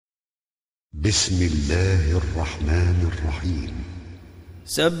بسم الله الرحمن الرحيم.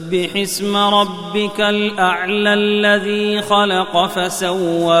 سبح اسم ربك الأعلى الذي خلق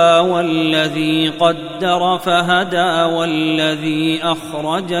فسوى والذي قدر فهدى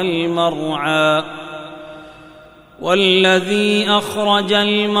والذي أخرج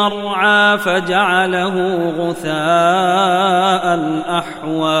المرعى فجعله غثاء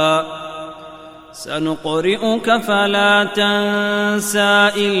أحوى سنقرئك فلا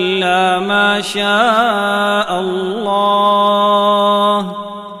تنسى إلا ما شاء الله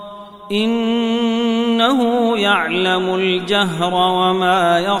إنه يعلم الجهر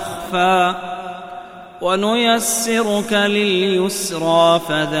وما يخفى ونيسرك لليسرى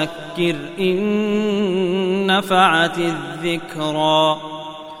فذكر إن نفعت الذكرى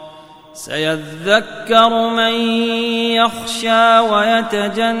سيذكر من يخشى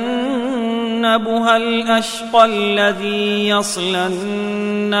ويتجنبها الأشقى الذي يصلى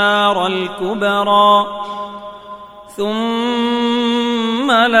النار الكبرى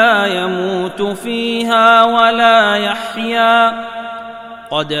ثم لا يموت فيها ولا يحيا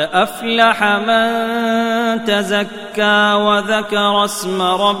قد أفلح من تزكى وذكر اسم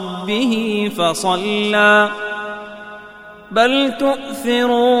ربه فصلى بل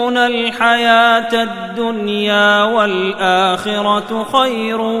تؤثرون الحياة الدنيا والآخرة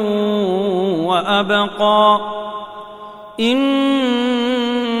خير وأبقى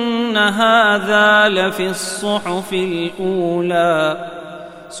إن هذا لفي الصحف الأولى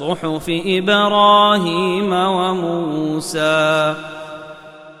صحف إبراهيم وموسى.